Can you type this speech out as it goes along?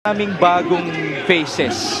Aming bagong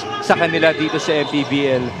faces sa kanila dito sa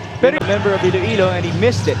MPBL. Pero member of ILOILO and he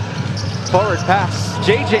missed it. Forward pass.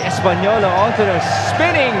 JJ Espanola onto the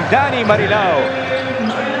spinning Danny Marilao.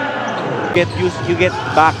 You get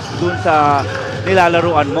back dun sa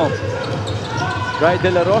nilalaruan mo. Ray De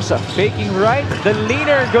La Rosa faking right. The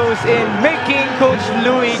leaner goes in, making Coach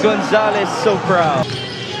Louis Gonzalez so proud.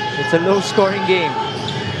 It's a low-scoring game.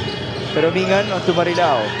 Pero Mingan onto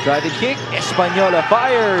Marilao. Driving kick. Espanola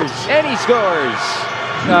fires. And he scores.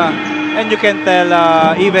 And you can tell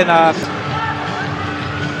even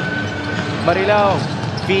Marilao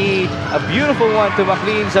feed. A beautiful one to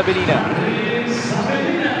McLean Zabilina.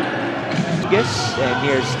 Yes, and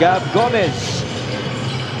here's Gab Gomez.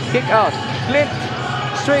 Kick out. Clint.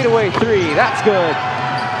 Straight away three. That's good.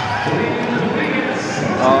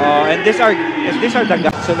 and these are the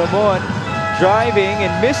guys. Solomon driving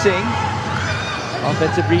and missing.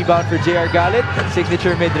 Offensive rebound for JR Galit.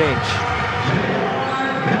 Signature mid-range.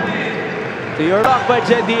 To your block by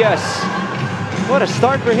Jed Diaz. What a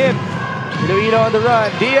start for him. ILOILO on the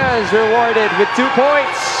run. Diaz rewarded with 2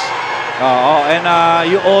 points. And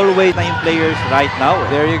you always name players right now.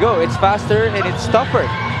 There you go. It's faster and it's tougher.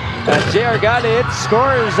 And JR Galit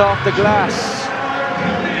scores off the glass.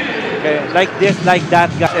 Okay, like this, like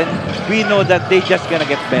that, guys. And we know that they just gonna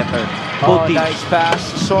get better. Oh, nice pass.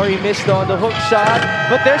 Sorry, missed on the hook shot.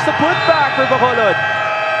 But there's the putback for BACOLOD.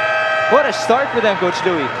 What a start for them, Coach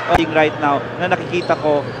Louis. Right now, na nakikita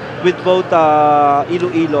ko with both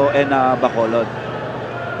ILOILO and BACOLOD.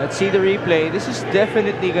 Let's see the replay. This is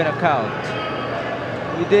definitely gonna count.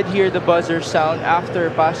 You did hear the buzzer sound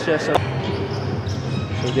after Pascha. So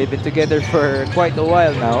they've been together for quite a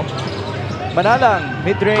while now. Manalang,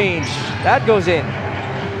 mid-range. That goes in.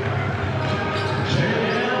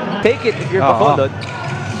 Take it if you're BACOLOD.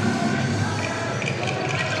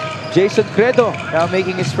 Jason Credo now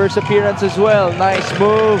making his first appearance as well. Nice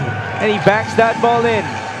move. And he backs that ball in.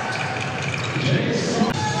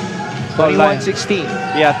 21-16.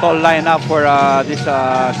 Yeah, tall lineup for this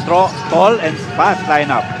tall and fast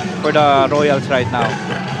lineup for the Royals right now.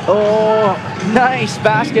 Oh, nice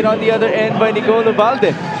basket on the other end by Nicolo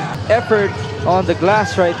Ubalde. Effort on the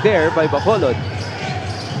glass right there by BACOLOD.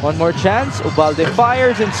 One more chance. Ubalde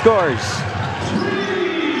fires and scores.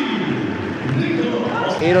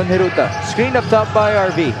 Aaron Heruta. Screen up top by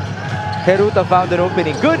RV. Heruta found an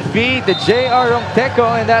opening. Good feed to JR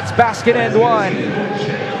Ongteco, and that's basket and one.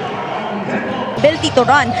 Ability to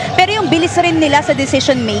run, pero yung bilis rin nila sa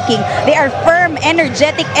decision making. They are firm,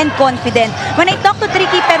 energetic, and confident. When I talk to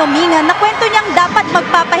Tricky pero Mingan, nakwento niyang dapat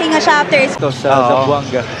magpapahinga siya after his... Ito sa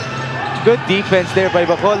Zamboanga. Good defense there by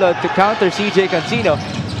BACOLOD to counter CJ Cancino.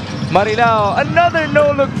 Marilao, another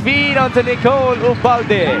no-look feed onto Nicole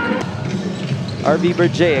Ubalde. RB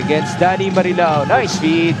Berjay against Danny Marilao. Nice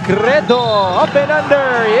feed. Credo up and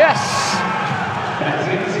under. Yes!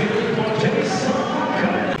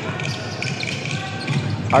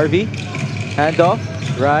 RV, handoff.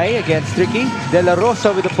 Rai against Tricky. De La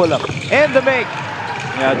Rosa with the pull-up. And the make.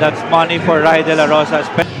 Yeah, that's money for Rai De La Rosa.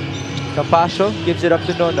 Capascio gives it up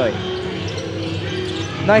to Nonoy.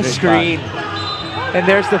 Nice screen. And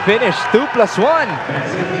there's the finish. 2+1.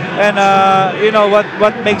 And you know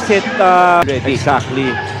what makes it ready.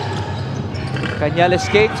 Exactly. Cañal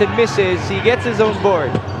escapes and misses. He gets his own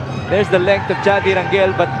board. There's the length of Chadi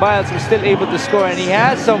Rangel, but Miles was still able to score, and he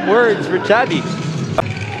has some words for Chadi.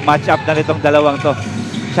 Match up na nitong dalawang to.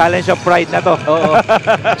 Challenge of pride na to.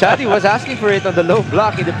 Chadi was asking for it on the low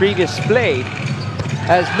block in the previous play.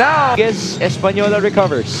 As now, Espanola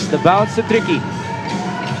recovers. The bounce to Tricky.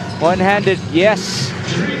 One-handed, yes.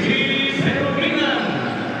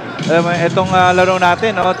 Itong laro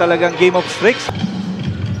natin, talagang game of tricks.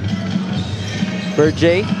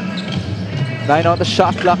 Berjay. 9 on the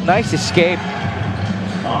shot clock. Nice escape.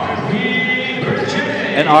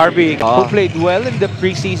 And RB. Who played well in the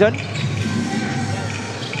preseason.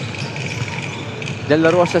 De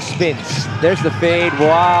La Rosa spins. There's the fade.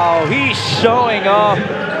 Wow, he's showing off.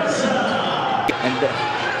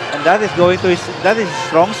 And that is going to his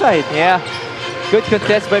strong side. Yeah. Good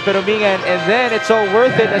contest by Peromingan, and then it's all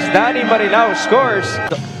worth it as Danny Marilao scores.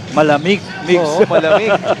 Malamig. Oo,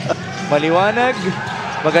 malamig. Maliwanag.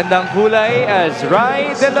 Magandang kulay as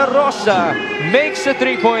Rai De La Rosa makes a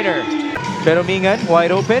three-pointer. Peromingan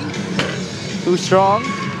wide open. Too strong.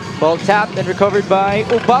 Ball tapped and recovered by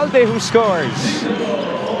Ubalde, who scores.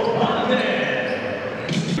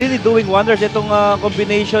 Really doing wonders itong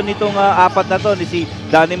combination nitong apat na to, ni si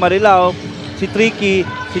Danny Marilao, si Tricky,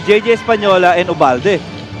 si JJ Espanola, and Ubalde.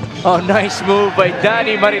 Oh, nice move by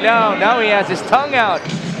Danny Marilao. Now he has his tongue out.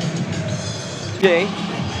 Jay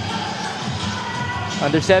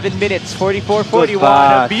Under 7 minutes, 44-41. A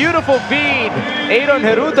pass. beautiful feed. Aaron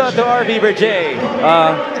Heruta to RV Berjay.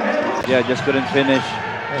 Yeah, just couldn't finish.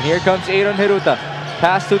 And here comes Aaron Heruta.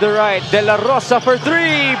 Pass to the right. De La Rosa for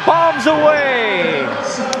 3. Bombs away.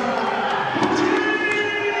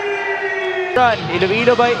 Run.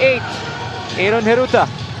 Iloilo by 8. Aaron Heruta.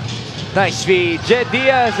 Nice feed. Jed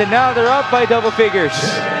Diaz, and now they're up by double figures.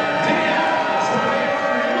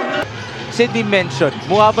 Sidney mentioned,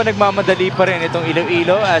 mukha pa nagmamadali pa rin itong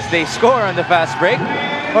Iloilo as they score on the fast break?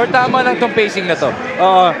 Or tama lang tong pacing na to?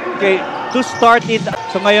 Okay, to start it,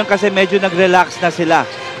 so ngayon kasi medyo nag-relax na sila.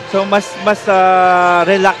 So mas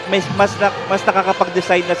relax, mas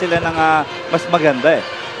nakakapag-decide na sila ng mas maganda eh.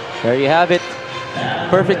 There you have it.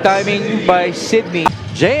 Perfect timing by Sidney.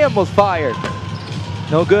 JM will fire.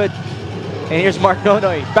 No good. And here's Mark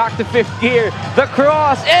Nonoy, back to 5th gear. The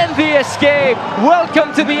cross and the escape.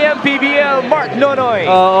 Welcome to the MPBL, Mark Nonoy.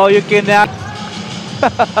 Oh, you cannot.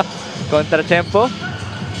 Contratempo.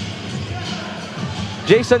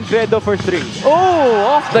 Jason Credo for 3.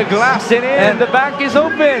 Oh, off the glass and in. The bank is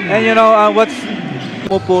open. And you know,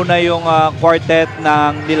 umupo na yung quartet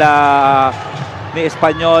ng ni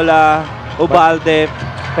Española, Ubalde,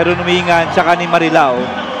 pero Numingan, tsaka ni Marilao.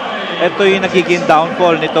 Ito yung nagiging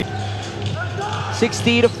downfall nito.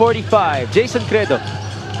 60-45. Jason Credo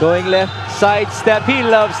going left, side step. He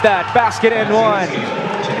loves that. Basket and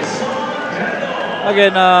 1.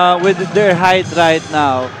 Again, with their height right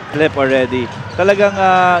now, flip already. Talagang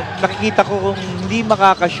nakikita ko kung hindi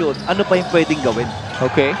makakashoot, ano pa yung pwedeng gawin.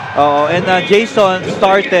 Okay. And Jason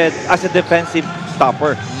started as a defensive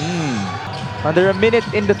stopper. Under a minute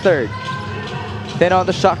in the third. 10 on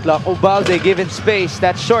the shot clock. Ubalde given space.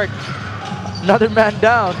 That's short. Another man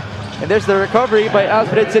down. And there's the recovery by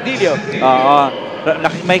Alfred Cedillo.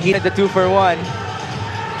 The 2 for 1.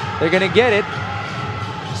 They're gonna get it.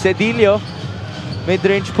 Cedillo.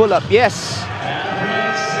 Mid-range pull-up. Yes.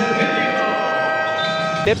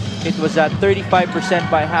 It was at 35%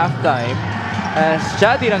 by halftime. As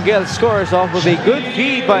Chadi Rangel scores off of a good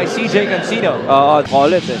feed by CJ Cancino. Call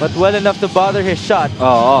it. But well enough to bother his shot.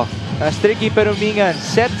 As Tricky Perumingan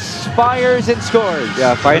sets, fires, and scores.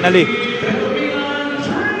 Yeah, finally.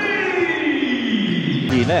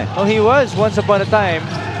 Oh, he was once upon a time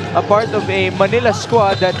a part of a Manila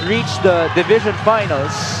squad that reached the division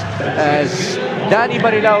finals as Danny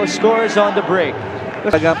Marilao scores on the break.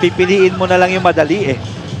 Talagang pipiliin mo na lang yung madali eh.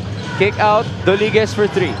 Kick out, Doliguez for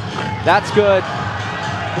 3. That's good.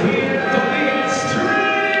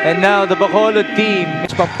 And now the Bacolod team,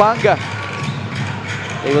 it's Pampanga.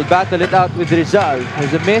 They will battle it out with Rizal.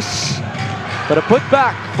 There's a miss, but a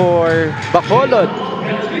putback for Bacolod.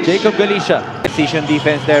 Jacob Galicia. Precision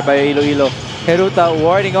defense there by Iloilo. Heruta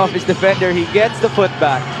warding off his defender. He gets the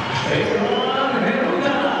putback.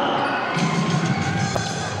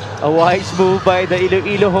 A wise move by the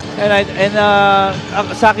Iloilo. And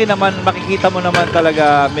sa akin naman, makikita mo naman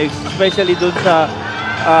talaga, especially dun sa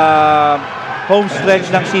home stretch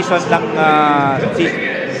ng season ng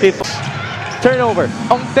fifth. Turnover.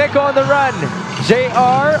 Ongteco on the run.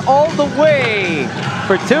 JR all the way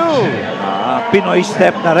for 2. Pinoy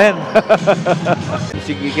step na rin.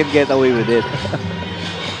 You can get away with it.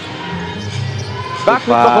 Back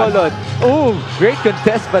with Bacolod. Oh, great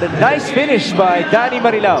contest, but a nice finish by Danny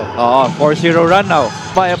Marilao. 4-0 run now.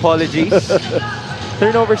 My apologies.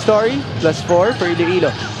 Turnover story, +4 for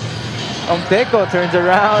Iloilo. Ongteco turns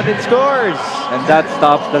around and scores. And that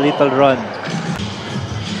stops the little run.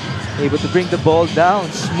 Able to bring the ball down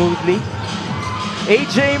smoothly.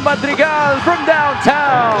 AJ Madrigal from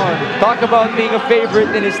downtown. Talk about being a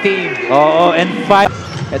favorite in his team. And 5.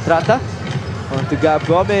 Etrata on to Gab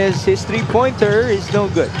Gomez. His 3-pointer is no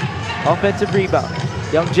good. Offensive rebound.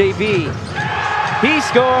 Young JV. He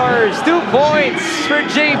scores 2 points for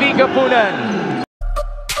JV Kapunan.